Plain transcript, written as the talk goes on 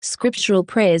Scriptural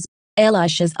Prayers,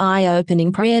 Elisha's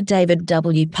eye-opening prayer. David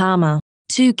W. Palmer,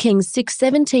 2 Kings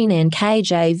 6:17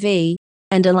 NKJV,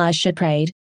 and Elisha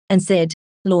prayed, and said,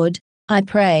 Lord, I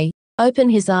pray, open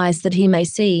his eyes that he may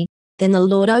see. Then the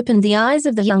Lord opened the eyes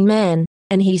of the young man,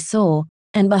 and he saw,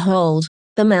 and behold,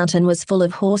 the mountain was full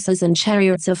of horses and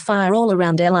chariots of fire all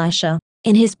around Elisha.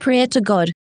 In his prayer to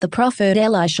God, the prophet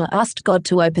Elisha asked God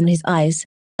to open his eyes.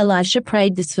 Elisha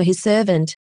prayed this for his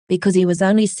servant, because he was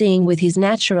only seeing with his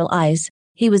natural eyes.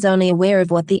 He was only aware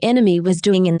of what the enemy was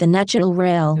doing in the natural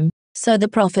realm. So the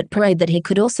prophet prayed that he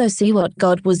could also see what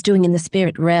God was doing in the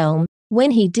spirit realm.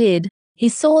 When he did, he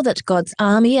saw that God's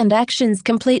army and actions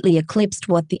completely eclipsed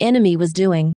what the enemy was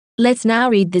doing. Let's now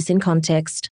read this in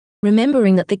context.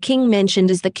 Remembering that the king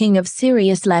mentioned is the king of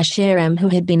Syria/Aram who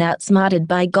had been outsmarted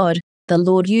by God, the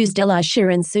Lord used Elisha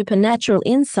and supernatural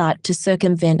insight to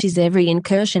circumvent his every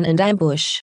incursion and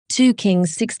ambush. 2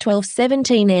 Kings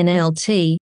 6:12-17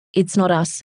 NLT. It's not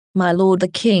us, my lord the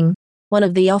king. One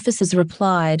of the officers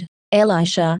replied.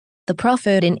 Elisha, the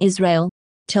prophet in Israel,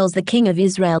 tells the king of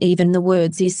Israel even the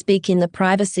words you speak in the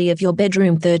privacy of your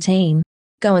bedroom. 13.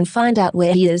 Go and find out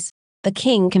where he is, the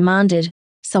king commanded,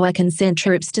 so I can send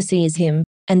troops to seize him.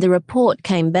 And the report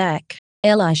came back.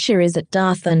 Elisha is at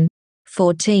Dothan.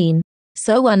 14.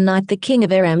 So one night the king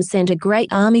of Aram sent a great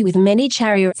army with many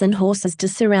chariots and horses to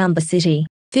surround the city.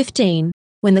 15.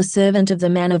 When the servant of the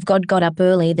man of God got up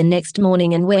early the next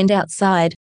morning and went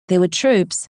outside, there were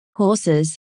troops,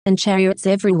 horses, and chariots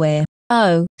everywhere.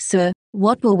 Oh, sir,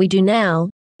 what will we do now?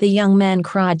 The young man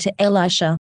cried to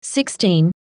Elisha. 16.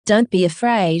 Don't be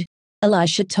afraid,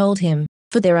 Elisha told him,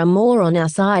 for there are more on our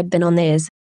side than on theirs.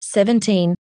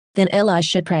 17. Then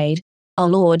Elisha prayed, O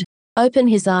Lord, open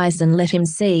his eyes and let him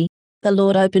see. The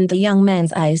Lord opened the young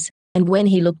man's eyes, and when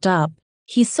he looked up,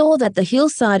 he saw that the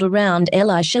hillside around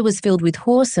Elisha was filled with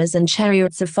horses and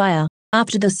chariots of fire.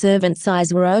 After the servant's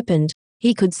eyes were opened,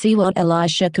 he could see what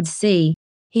Elisha could see.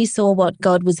 He saw what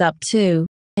God was up to,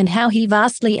 and how he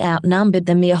vastly outnumbered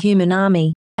the mere human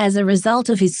army. As a result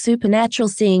of his supernatural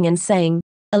seeing and saying,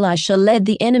 Elisha led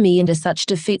the enemy into such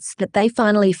defeats that they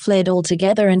finally fled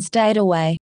altogether and stayed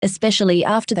away, especially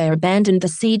after they abandoned the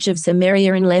siege of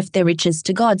Samaria and left their riches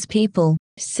to God's people.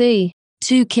 See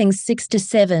 2 Kings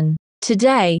 6-7.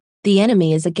 Today, the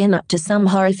enemy is again up to some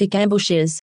horrific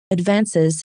ambushes,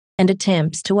 advances, and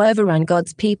attempts to overrun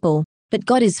God's people, but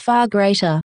God is far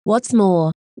greater. What's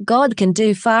more, God can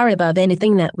do far above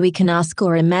anything that we can ask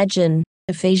or imagine.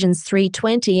 Ephesians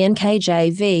 3:20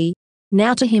 NKJV.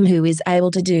 Now to him who is able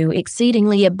to do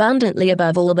exceedingly abundantly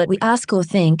above all that we ask or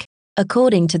think,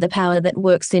 according to the power that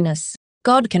works in us.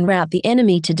 God can rout the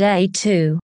enemy today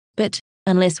too. But,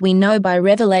 unless we know by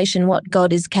revelation what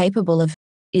God is capable of,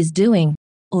 is doing,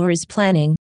 or is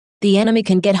planning, the enemy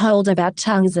can get hold of our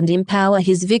tongues and empower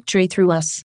his victory through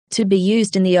us. To be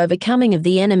used in the overcoming of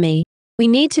the enemy, we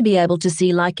need to be able to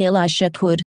see like Elisha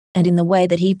could, and in the way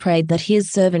that he prayed that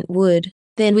his servant would.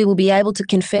 Then we will be able to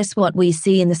confess what we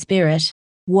see in the Spirit.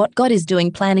 What God is doing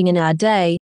planning in our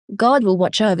day, God will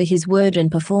watch over his word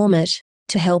and perform it.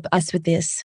 To help us with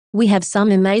this, we have some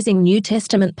amazing New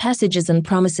Testament passages and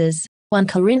promises. 1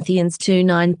 Corinthians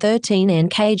 2:9-13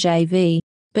 NKJV.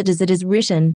 But as it is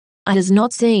written, eye has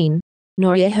not seen,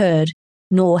 nor ear heard,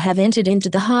 nor have entered into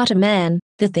the heart of man,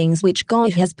 the things which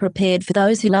God has prepared for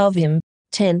those who love him.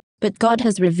 10. But God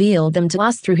has revealed them to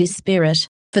us through his Spirit,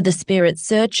 for the Spirit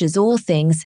searches all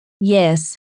things,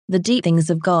 yes, the deep things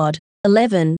of God.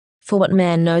 11. For what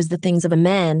man knows the things of a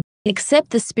man,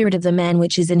 except the spirit of the man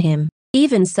which is in him?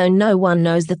 Even so no one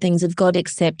knows the things of God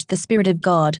except the Spirit of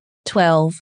God.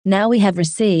 12. Now we have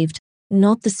received,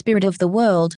 not the spirit of the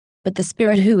world, but the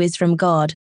Spirit who is from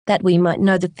God, that we might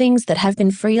know the things that have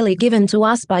been freely given to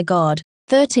us by God.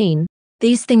 13.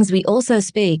 These things we also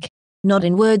speak, not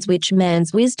in words which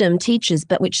man's wisdom teaches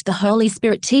but which the Holy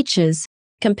Spirit teaches,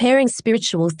 comparing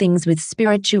spiritual things with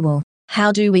spiritual.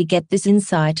 How do we get this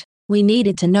insight? We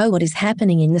needed to know what is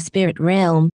happening in the spirit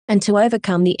realm, and to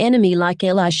overcome the enemy like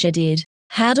Elisha did.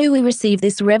 How do we receive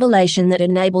this revelation that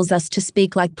enables us to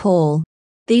speak like Paul?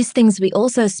 These things we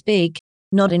also speak,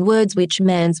 not in words which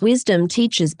man's wisdom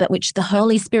teaches but which the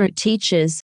Holy Spirit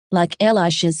teaches, like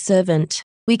Elisha's servant.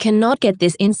 We cannot get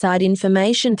this inside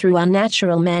information through our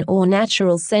natural man or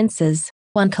natural senses.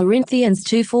 1 Corinthians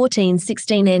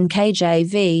 2:14-16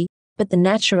 NKJV. But the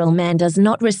natural man does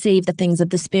not receive the things of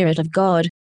the Spirit of God,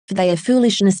 for they are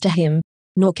foolishness to him,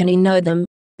 nor can he know them,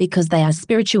 because they are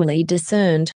spiritually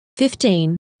discerned.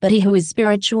 15. But he who is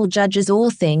spiritual judges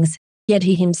all things, yet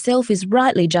he himself is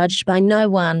rightly judged by no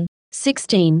one.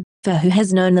 16. For who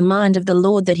has known the mind of the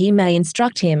Lord that he may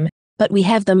instruct him? But we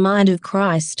have the mind of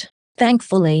Christ.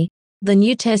 Thankfully, The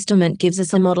New Testament gives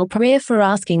us a model prayer for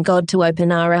asking God to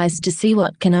open our eyes to see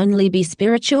what can only be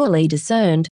spiritually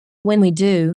discerned. When we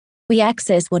do, we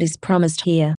access what is promised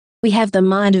here. We have the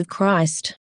mind of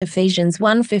Christ. Ephesians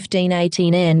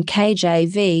 1:15-18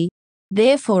 NKJV.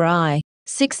 Therefore I,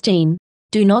 16,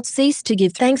 do not cease to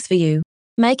give thanks for you,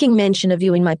 making mention of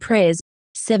you in my prayers.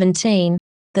 17,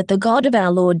 that the God of our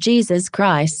Lord Jesus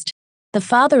Christ, the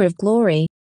Father of glory,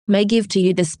 may give to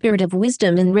you the spirit of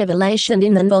wisdom and revelation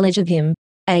in the knowledge of him.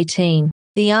 18.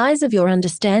 The eyes of your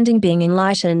understanding being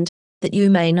enlightened, that you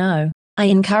may know. I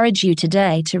encourage you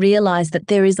today to realize that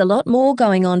there is a lot more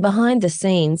going on behind the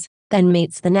scenes than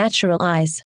meets the natural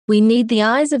eyes. We need the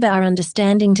eyes of our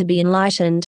understanding to be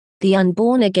enlightened. The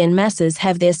unborn again masses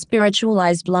have their spiritual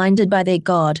eyes blinded by their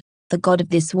God, the God of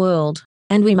this world.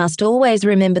 And we must always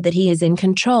remember that he is in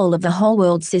control of the whole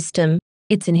world system.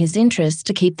 It's in his interest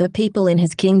to keep the people in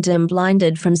his kingdom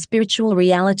blinded from spiritual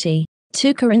reality.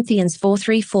 2 Corinthians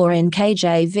 4:3-4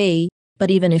 NKJV.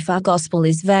 But even if our gospel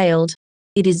is veiled,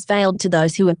 it is veiled to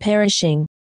those who are perishing.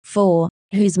 4.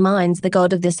 Whose minds the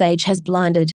God of this age has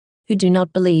blinded, who do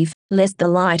not believe, lest the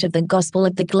light of the gospel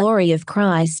of the glory of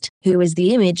Christ, who is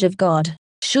the image of God,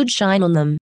 should shine on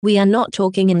them. We are not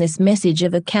talking in this message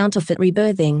of a counterfeit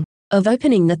rebirthing, of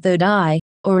opening the third eye,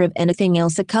 or of anything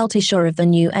else occultish or of the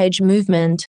New Age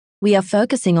movement. We are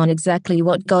focusing on exactly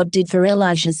what God did for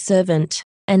Elisha's servant,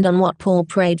 and on what Paul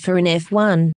prayed for in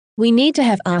F1. We need to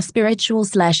have our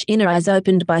spiritual/inner eyes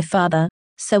opened by Father,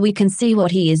 so we can see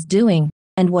what he is doing,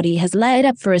 and what he has laid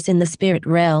up for us in the spirit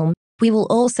realm. We will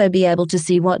also be able to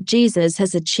see what Jesus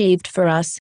has achieved for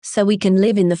us, so we can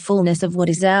live in the fullness of what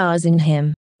is ours in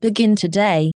him. Begin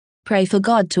today. Pray for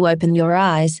God to open your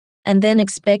eyes, and then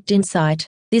expect insight.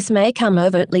 This may come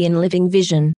overtly in living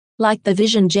vision, like the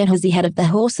vision Gehazi had of the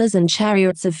horses and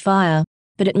chariots of fire,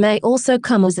 but it may also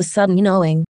come as a sudden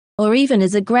knowing, or even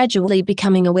as a gradually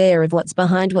becoming aware of what's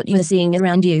behind what you're seeing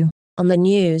around you, on the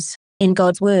news, in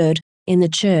God's word, in the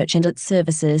church and its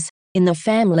services, in the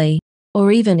family,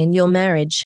 or even in your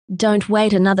marriage. Don't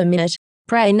wait another minute.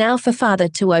 Pray now for Father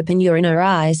to open your inner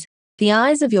eyes, the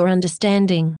eyes of your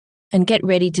understanding, and get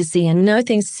ready to see and know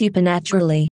things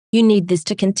supernaturally. You need this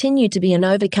to continue to be an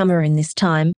overcomer in this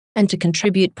time, and to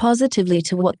contribute positively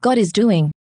to what God is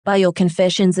doing. By your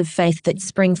confessions of faith that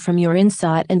spring from your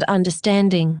insight and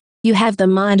understanding, you have the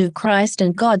mind of Christ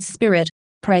and God's Spirit.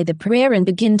 Pray the prayer and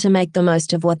begin to make the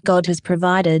most of what God has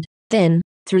provided. Then,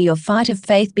 through your fight of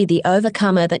faith, be the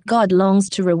overcomer that God longs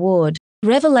to reward.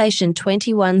 Revelation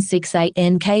 21:6-8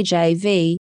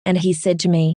 NKJV. And he said to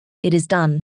me, it is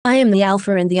done. I am the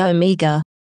Alpha and the Omega,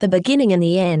 the beginning and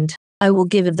the end. I will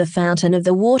give of the fountain of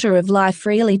the water of life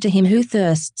freely to him who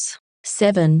thirsts.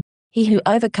 7. He who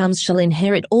overcomes shall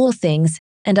inherit all things,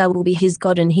 and I will be his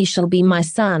God and he shall be my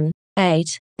son.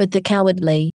 8. But the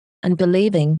cowardly,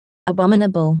 unbelieving,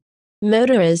 abominable,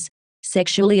 murderers,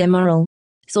 sexually immoral,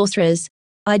 sorcerers,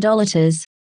 idolaters,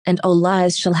 and all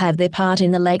liars shall have their part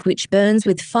in the lake which burns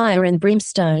with fire and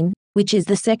brimstone, which is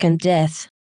the second death.